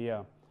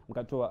 Yeah.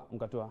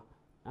 Mkatoa.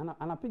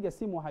 Anapiga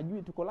simu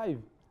hajui tuko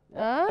live.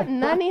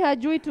 Nani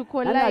hajui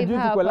tuko live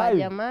hapa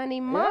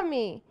jamani?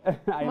 Mommy.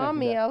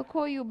 Mommy, I'll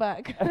call you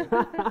back.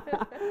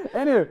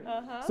 Anyway,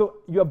 so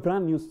your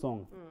brand new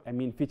song, I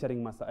mean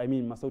featuring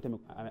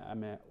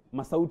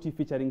Masauti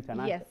featuring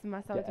Tanasha. Yes,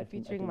 Masauti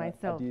featuring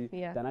myself.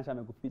 Yeah. Tanasha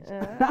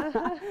amekufeature.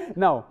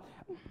 Now,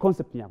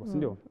 concept yako, si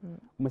ndio?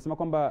 Umesema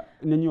kwamba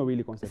ni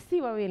wawili concept.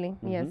 Si wawili.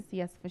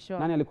 Yes, for sure.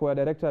 Nani alikuwa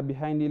director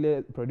behind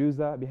ile,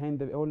 producer behind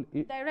the whole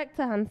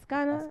Director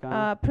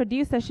Hanskana,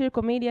 producer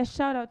Shirko Media.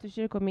 Shout out to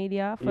Shirko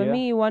Media. For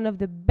me, one of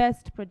the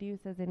best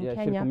producers in Kenya.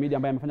 Shirko Media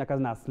ambaye amefanya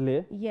kazi na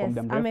Slay. Yes,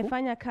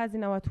 amefanya kazi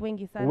na watu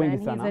wengi sana. And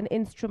he's an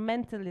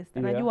instrumentalist.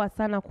 Anajua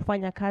sana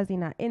kufanya kazi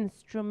na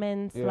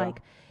instruments.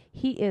 Like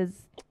he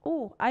is,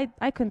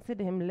 I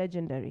consider him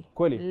legendary.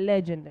 Kweli?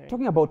 Legendary.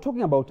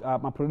 Talking about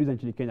my producer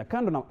nchini Kenya.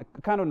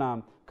 Kando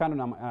na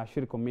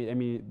Shirko Media, I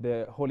mean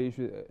the whole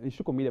issue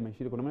Shirko Media na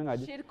Shirko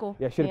namangaje? Shirko.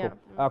 Yeah, Shirko.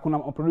 Kuna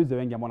producer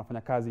wengi ambao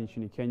wanafanya kazi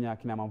nchini Kenya,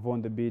 kina Mavo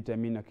on the beat, I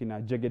mean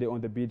kina Jegede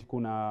on the beat,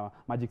 kuna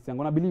Magic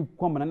Sengo. Na believe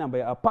kwamba nani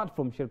ambaye apart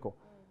from Shirko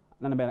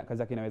nani ambaye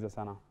kazi yake inaweza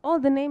sana?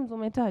 All the names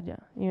umetaja,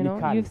 you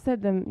know.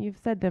 You've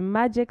said them.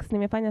 Magics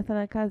nimefanya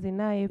sana kazi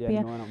naye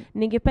pia.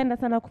 Ningependa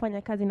sana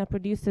kufanya kazi na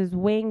producers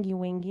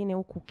wengine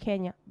huku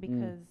Kenya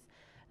because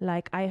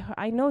like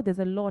I know there's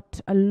a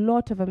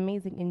lot of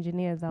amazing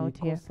engineers out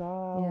here.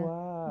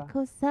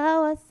 Niko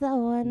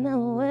sawa na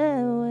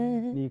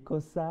wewe. Niko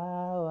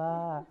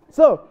sawa.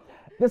 So,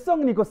 the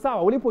song Niko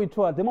Sawa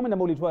ulipoitoa, the moment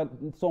ambao ulitoa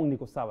song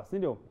Niko Sawa, si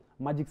ndio?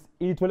 Magics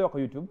ilitolewa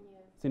kwa YouTube,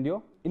 si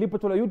ndio?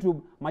 Ilipotolewa YouTube,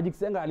 Magic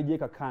Senga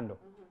alijiweka kando.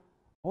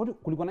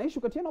 Kulikuwa na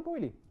issue kati yenu hapo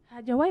ili?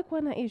 Hajawahi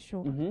kuwa na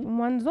issue.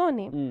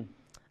 Mwanzoni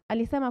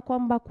alisema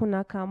kwamba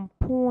kuna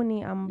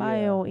kampuni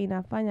ambayo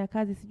inafanya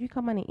kazi sijui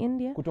kama ni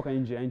India kutoka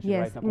nje ya nchi,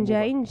 yes,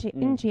 right,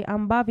 nchi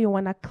ambavyo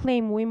wana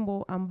claim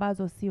wimbo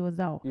ambazo sio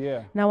zao,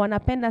 na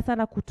wanapenda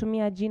sana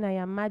kutumia jina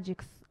ya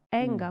Magic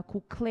Senga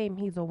kuclaim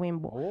hizo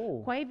wimbo.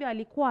 Kwa hivyo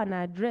alikuwa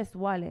na address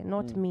wale,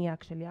 not me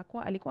actually.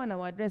 Alikuwa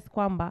na address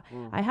kwamba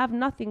I have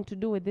nothing to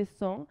do with this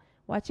song.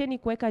 Wacheni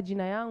kuweka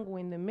jina yangu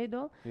in the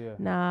middle.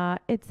 Na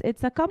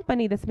it's a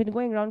company that's been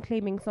going around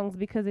claiming songs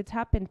because it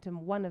happened to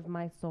one of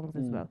my songs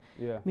as well.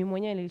 Mimi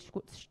mwenyewe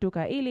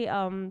nilishtuka ili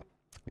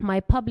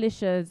my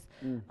publishers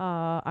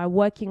are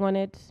working on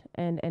it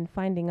and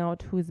finding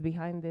out who's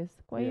behind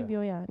this. Kwa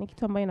hivyo ni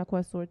kitu ambayo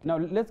inakuwa sorted. Now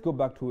let's go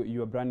back to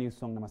your brand new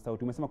song na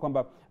Masauti. Umesema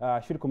kwamba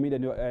Shirko Media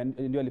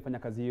ndio alifanya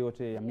kazi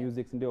yote ya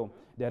music, ndio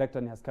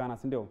director ni Hanskana,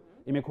 ndio.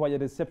 Imekuwaje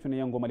reception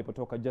ya ngoma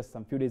ilipotoka just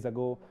some few days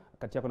ago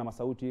kati yako na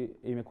Masauti?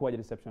 Imekuwaje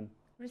reception?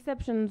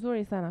 Reception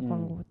nzuri sana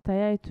kwangu.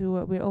 Tayari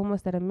we're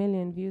almost at 1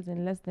 million views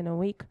in less than a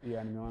week.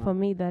 For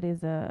me that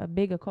is a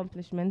big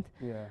accomplishment.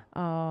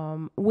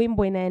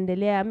 Wimbo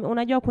inaendelea.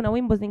 Unajua kuna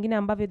wimbo zingine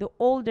ambavyo the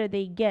older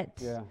they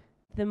get,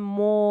 the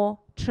more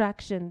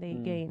traction they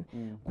gain.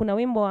 Kuna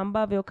wimbo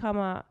ambavyo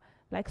kama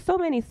like so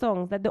many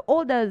songs that the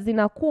older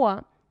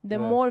zinakuwa, the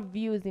more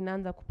views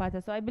inaanza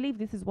kupata. So I believe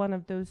this is one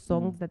of those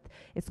songs that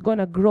it's going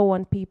to grow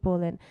on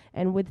people,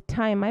 and with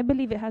time I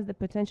believe it has the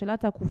potential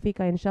hata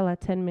kufika inshallah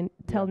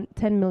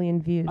 10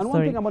 million views. And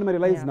one thing I'm going to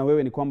realize na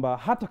wewe ni kwamba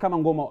hata kama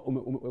ngoma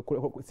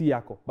si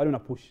yako bado una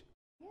push.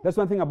 That's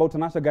one thing about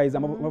Tanasha, guys.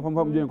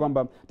 Mjue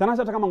kwamba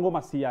Tanasha hata kama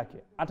ngoma si yake,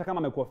 hata kama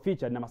amekuwa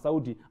featured na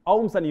Masauti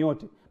au msanii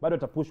yote, bado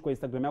atapush kwa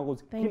Instagram yako.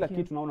 Kila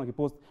kitu unaona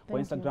ukipost kwa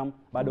Instagram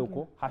bado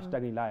uko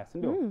 #Ilaya, si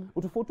ndio?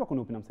 Utofauti wako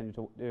ni upi na msanii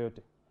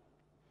yote?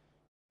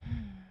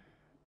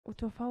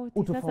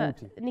 Utofauti. Sasa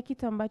ni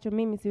kitu ambacho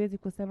mimi siwezi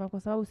kusema kwa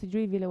sababu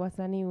sijui vile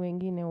wasanii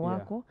wengine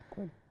wako.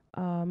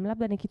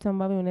 Labda ni kitu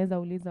ambavyo unaweza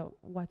uliza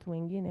watu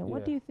wengine.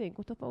 What do you think?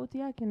 Utofauti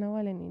yake na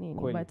wale ni nini?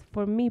 But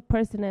for me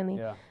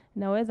personally,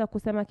 naweza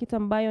kusema kitu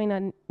ambayo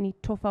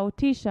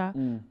inanitofautisha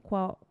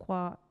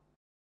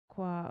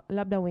kwa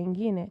labda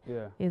wengine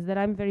is that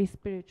I'm very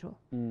spiritual.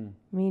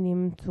 Mimi ni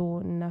mtu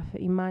na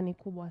imani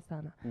kubwa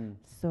sana.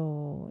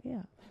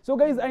 So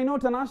guys, I know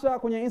Tanasha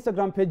kwenye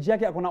Instagram page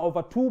yake akona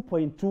over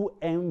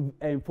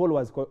 2.2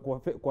 followers kwa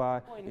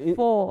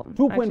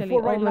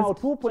 2.4 right now,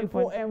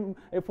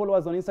 2.4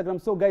 followers on Instagram.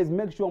 So guys,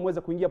 make sure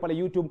mweza kuingia pale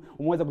YouTube,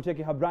 mweza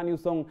kucheki her brand new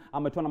song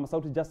ametoa na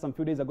Masauti just some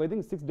few days ago. I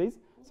think 6 days.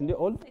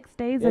 Sindio all? 6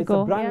 days ago. It's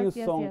a brand new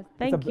song.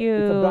 Thank you.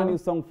 It's a brand new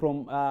song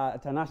from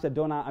Tanasha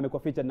Dona, amekuwa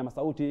featured na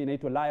Masauti,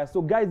 inaitwa Liar.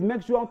 So guys,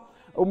 make sure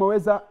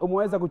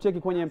umeweza kucheki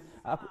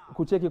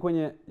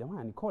kwenye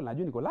jamani Nicole,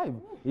 najua niko live.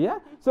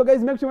 So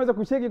guys, make sure umeweza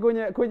kucheki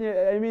kwenye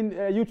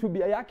YouTube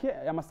yake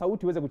ya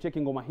Masauti, uweze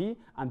kucheki ngoma hii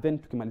and then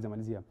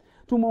tukimalizia.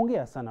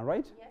 Tumeongea sana,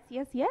 right?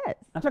 Yes.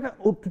 Nataka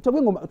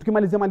tuchague ngoma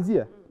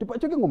tukimalizia.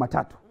 Tupachoke ngoma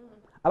 3.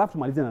 Alafu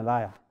tumalizie na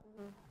Liar.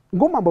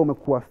 Ngoma ambayo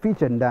umekuwa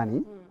featured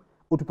ndani,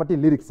 utupatie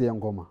lyrics ya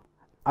ngoma.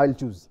 I'll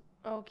choose.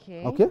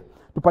 Okay.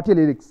 Tupatie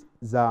lyrics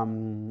za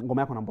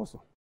ngoma yako na Mbosso.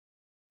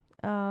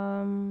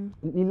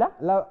 Ni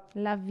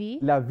La vie.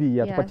 La vie,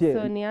 ya tupatie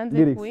so nianze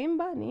lyrics.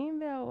 Kuimba,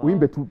 niimbe au?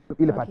 Uimbe tu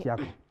ile part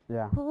yako.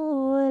 Yeah.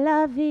 Pour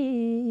la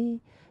vie,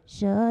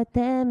 je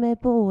t'aime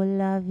pour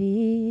la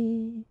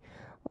vie.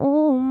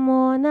 Oh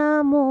mon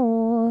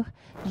amour,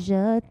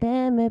 je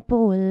t'aime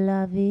pour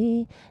la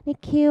vie.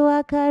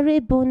 Nikiwa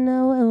karibu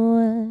na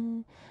wewe.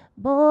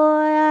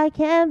 Boy, I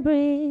can't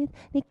breathe.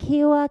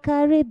 Nikiwa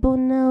karibu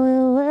na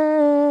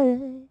wewe.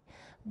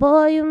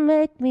 Boy, you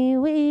make me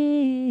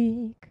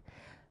weak.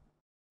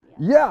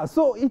 Yeah,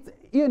 so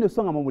hiyo ndio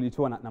song ambayo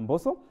mlitoa na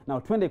Mbosso. Now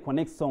twende kwa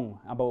next song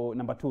about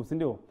number 2, si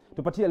ndio?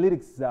 Tupatie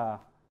lyrics za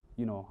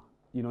you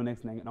know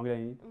next naongelea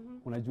nini?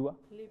 Unajua?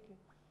 Lipi?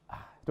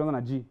 Tuanza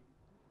na G.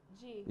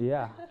 G.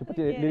 Yeah,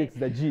 tupatie lyrics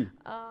za G.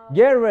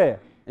 Gere.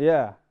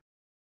 Yeah.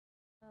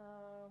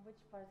 Which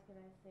part can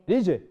I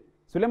sing? DJ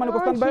Suleiman uko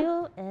standby?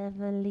 Don't you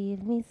ever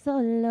leave me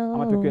solo.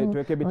 Ama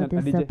tuweke beat na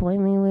DJ.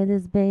 Disappoint me with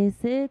this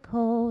basic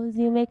hoes.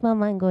 You make my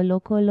mind go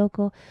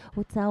loco.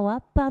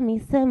 Utawapa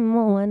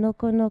misemo wa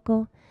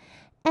noko.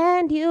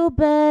 And you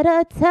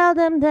better tell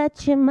them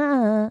that you're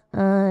mine.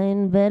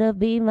 Better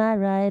be my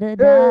ride or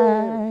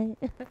die.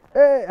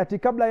 Ati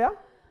kabla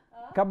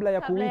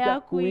ya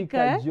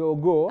kuwika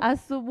jogo.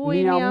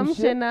 Asubuhi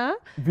niamshe na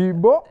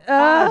vibo.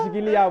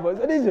 Shikilia hapo.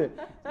 So DJ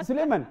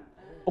Suleiman,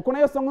 uko na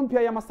hiyo song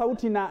mpya ya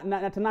Masauti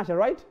na Tanasha,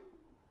 right?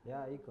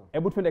 Yeah, iko.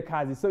 Ebu twende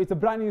kazi. So it's a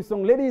brand new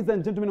song. Ladies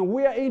and gentlemen,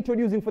 we are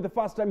introducing for the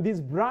first time this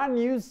brand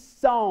new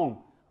song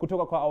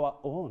kutoka kwa our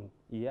own.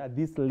 Yeah,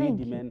 this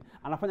lady man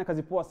anafanya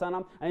kazi poa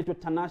sana. Anaitwa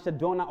Tanasha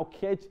Dona.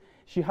 Okay,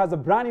 she has a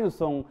brand new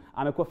song.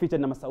 Amekuwa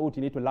featured na Masauti,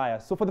 inaitwa Liar.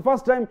 So for the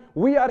first time,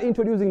 we are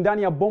introducing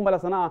ndani ya Bomba la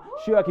Sanaa,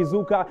 show ya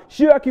Kizuka,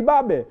 show ya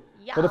Kibabe.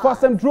 Yes. For the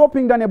first time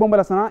dropping ndani ya Bomba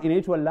la Sanaa,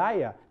 inaitwa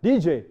Liar.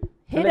 DJ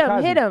hit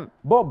him.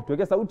 Bob,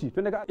 tuweke sauti.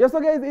 Yes, so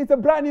guys, it's a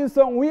brand new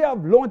song. We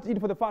have launched it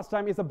for the first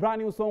time. It's a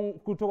brand new song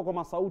kutoka kwa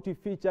Masauti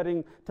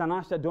featuring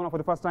Tanasha Dona for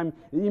the first time.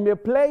 Ime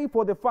play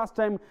for the first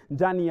time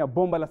ndani ya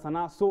Bomba la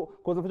Sanaa. So,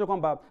 kwa sababu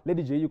kwamba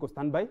Lady J yuko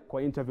standby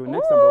kwa interview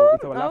next about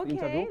it's our last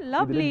interview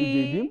with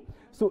Lady JD.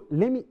 So,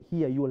 let me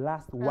hear your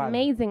last word.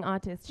 Amazing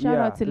artist. Shout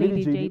out to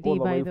Lady JD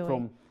by the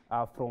way.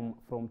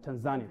 From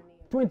Tanzania.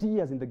 20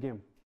 years in the game.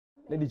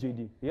 Lady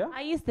JD, yeah?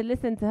 I used to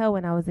listen to her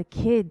when I was a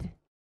kid.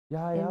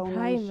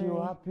 Unaishi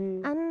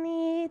wapi?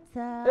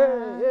 Anita,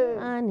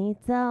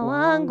 Anita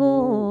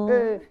wangu.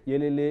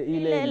 Yelele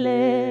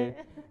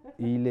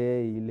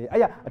ile.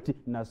 Aya, ati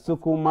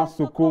nasukuma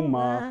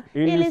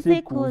ili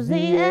siku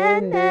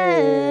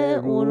ziende,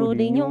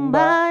 urudi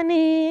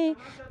nyumbani,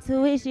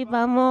 tuishi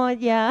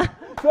pamoja.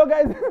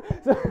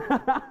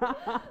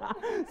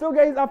 So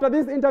guys, after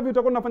this interview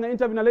tutakuwa tunafanya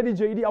interview na Lady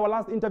JD, our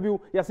last interview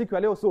ya siku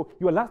ya leo. So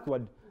your last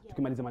word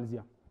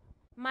tukimalizia.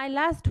 My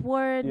last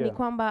word ni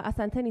kwamba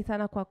asanteni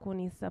sana kwa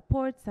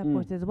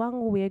supporters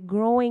wangu. We are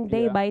growing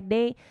day by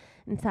day.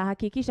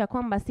 Nitahakikisha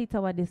kwamba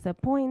sitawa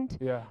disappoint.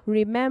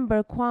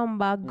 Remember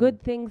kwamba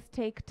good things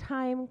take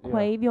time.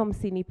 Kwa hivyo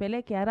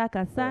msinipeleke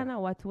haraka sana.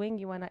 Watu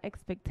wengi wana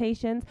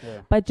expectations.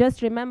 But just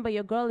remember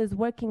your girl is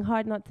working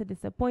hard not to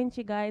disappoint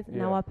you guys.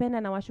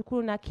 Nawapenda na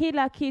washukuru na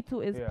kila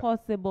kitu is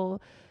possible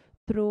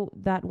through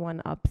that one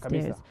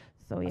upstairs. Kabisa.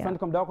 So yeah. Asante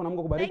kwa muda wako na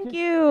Mungu akubariki. Thank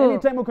you.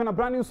 Anytime uko na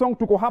brand new song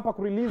tuko hapa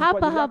ku release kwa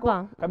ajili yako.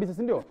 Hapa. Kabisa,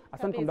 si ndio?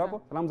 Asante kwa muda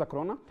wako. Salamu za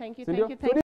corona. Thank you.